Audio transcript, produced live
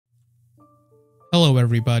Hello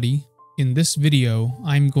everybody. In this video,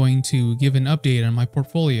 I'm going to give an update on my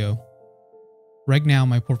portfolio. Right now,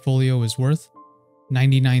 my portfolio is worth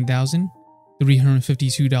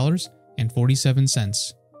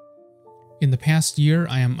 $99,352.47. In the past year,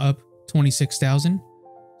 I am up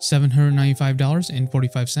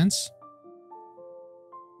 $26,795.45.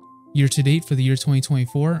 Year to date for the year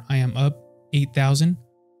 2024, I am up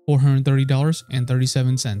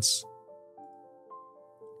 $8,430.37.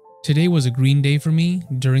 Today was a green day for me.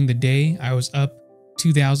 During the day, I was up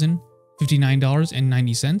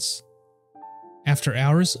 $2,059.90. After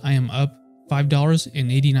hours, I am up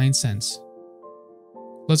 $5.89.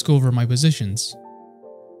 Let's go over my positions.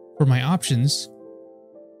 For my options,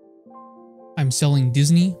 I'm selling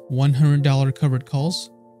Disney $100 covered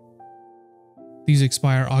calls. These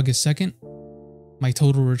expire August 2nd. My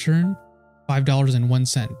total return,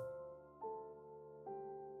 $5.01.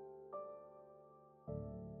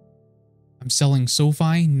 I'm selling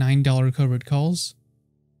SoFi $9 covered calls.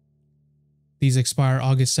 These expire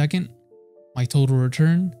August 2nd. My total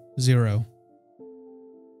return, $0.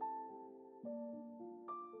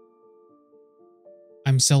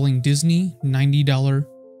 I'm selling Disney $90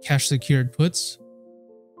 cash secured puts.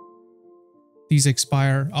 These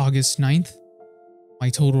expire August 9th. My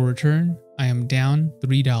total return, I am down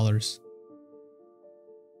 $3.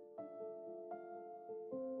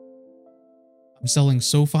 I'm selling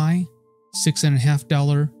SoFi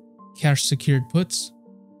 $6.50 cash secured puts.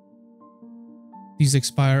 These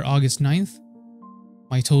expire August 9th.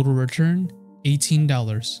 My total return,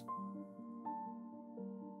 $18.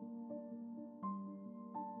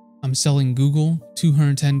 I'm selling Google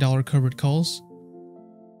 $210 covered calls.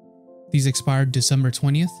 These expired December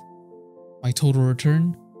 20th. My total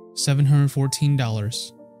return,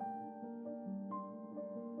 $714.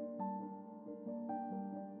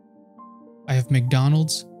 I have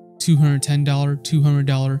McDonald's $210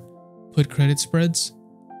 $200 put credit spreads.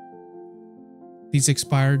 These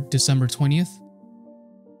expired December 20th.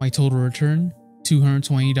 My total return,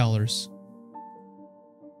 $220.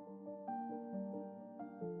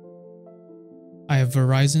 I have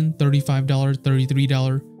Verizon $35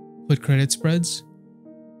 $33 put credit spreads.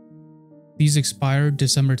 These expired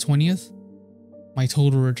December 20th. My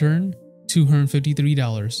total return,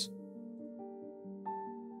 $253.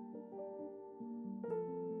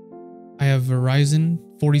 I have Verizon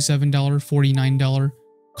 $47 $49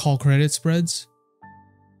 call credit spreads.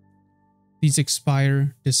 These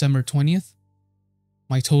expire December 20th.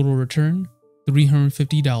 My total return,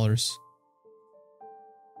 $350.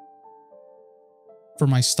 For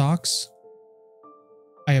my stocks,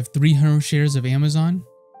 I have 300 shares of Amazon.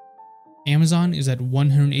 Amazon is at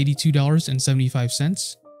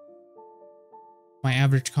 $182.75. My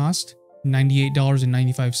average cost,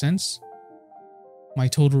 $98.95. My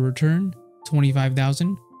total return,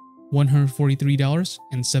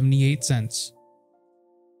 $25,143.78.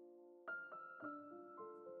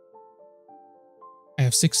 I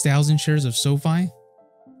have 6,000 shares of SoFi.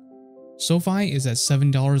 SoFi is at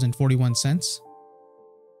 $7.41.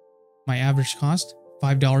 My average cost,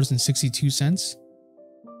 $5.62.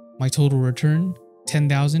 My total return,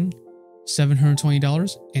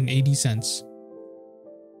 $10,720.80.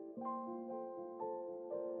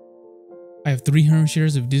 I have 300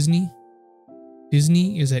 shares of Disney.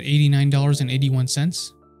 Disney is at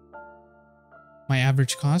 $89.81. My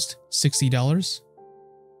average cost, $60.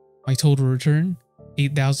 My total return,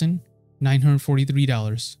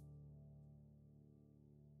 $8,943.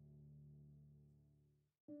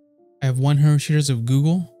 I have 100 shares of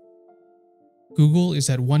Google. Google is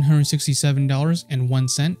at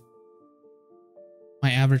 $167.01.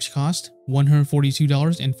 My average cost,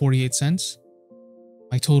 $142.48.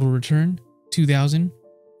 My total return,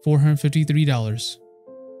 $2,453.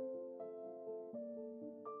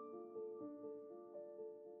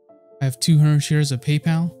 I have 200 shares of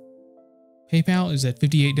PayPal. PayPal is at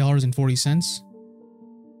 $58.40.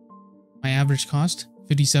 My average cost,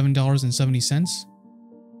 $57.70.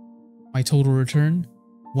 My total return,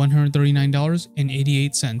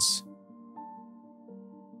 $139.88.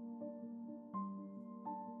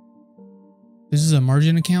 This is a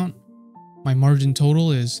margin account. My margin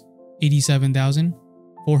total is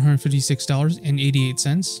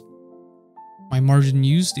 $87,456.88. My margin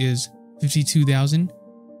used is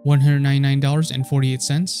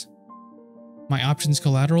 $52,199.48. My options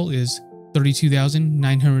collateral is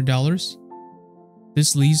 $32,900.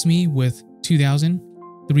 This leaves me with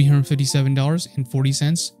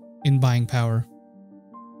 $2,357.40 in buying power.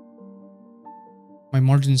 My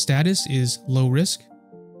margin status is low risk.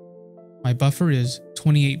 My buffer is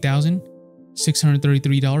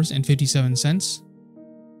 $28,633.57.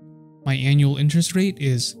 my annual interest rate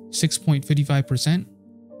is 6.55%.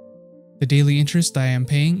 The daily interest that I am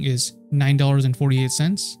paying is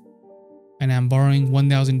 $9.48, and I'm borrowing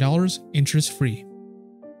 $1,000 interest-free.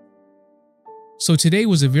 So today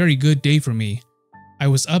was a very good day for me. I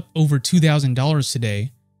was up over $2,000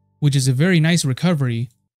 today, which is a very nice recovery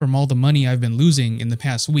from all the money I've been losing in the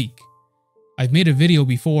past week. I've made a video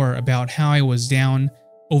before about how I was down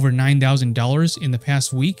over $9,000 in the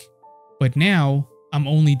past week, but now I'm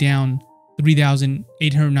only down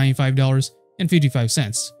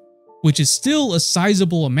 $3,895.55, which is still a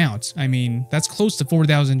sizable amount. I mean, that's close to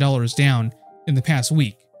 $4,000 down in the past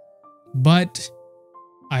week. But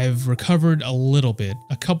I've recovered a little bit,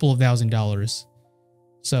 a couple of $1,000s.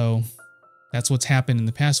 So that's what's happened in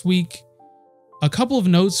the past week. A couple of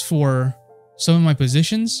notes for some of my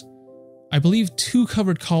positions. I believe 2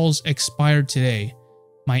 covered calls expired today.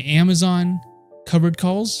 My Amazon covered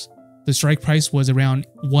calls, the strike price was around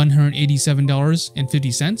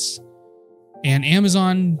 $187.50, and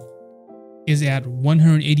Amazon is at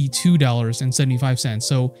 $182.75,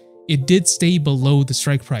 so it did stay below the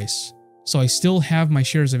strike price. So I still have my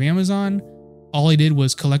shares of Amazon. All I did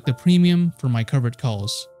was collect the premium for my covered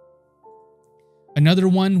calls. Another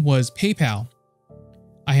one was PayPal.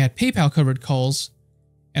 I had PayPal covered calls,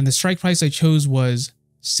 and the strike price I chose was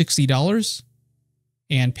 $60,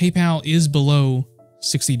 and PayPal is below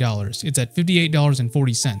 $60. It's at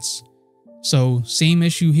 $58.40. So same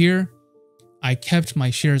issue here. I kept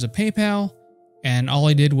my shares of PayPal, and all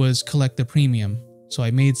I did was collect the premium. So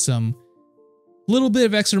I made some little bit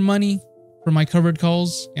of extra money for my covered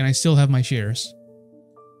calls, and I still have my shares.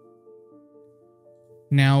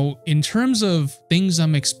 Now, in terms of things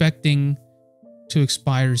I'm expecting to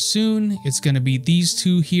expire soon, it's going to be these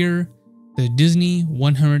 2 here, the Disney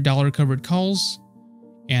 $100 covered calls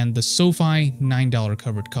and the SoFi $9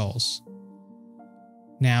 covered calls.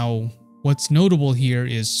 Now, what's notable here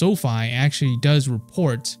is SoFi actually does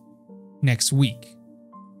report next week.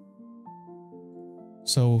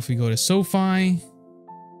 So if we go to SoFi,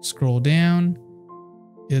 scroll down,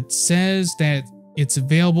 it says that it's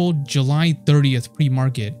available July 30th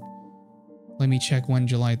pre-market. Let me check when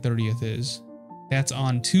July 30th is. That's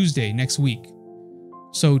on Tuesday next week.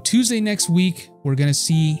 So Tuesday next week, we're going to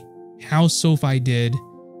see how SoFi did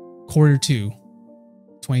quarter 2,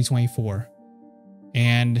 2024.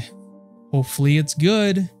 And hopefully it's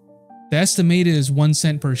good. The estimated is 1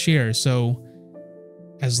 cent per share. So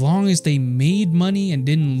as long as they made money and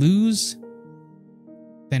didn't lose,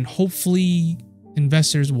 then hopefully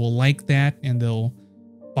investors will like that and they'll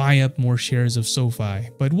buy up more shares of SoFi.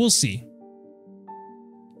 But we'll see.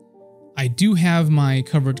 I do have my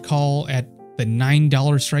covered call at the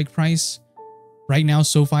 $9 strike price. Right now,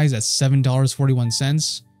 SoFi is at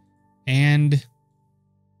 $7.41. And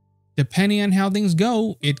depending on how things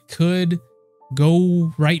go, it could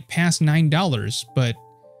go right past $9, but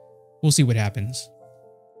we'll see what happens.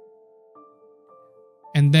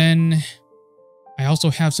 And then I also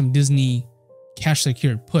have some Disney cash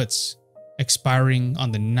secured puts expiring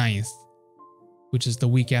on the 9th, which is the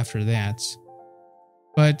week after that.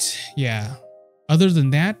 But yeah, other than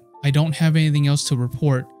that, I don't have anything else to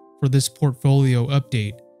report for this portfolio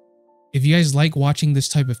update. If you guys like watching this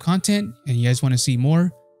type of content and you guys want to see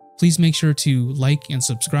more, please make sure to like and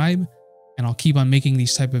subscribe, and I'll keep on making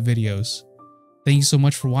these type of videos. Thank you so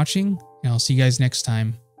much for watching, and I'll see you guys next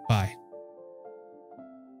time. Bye.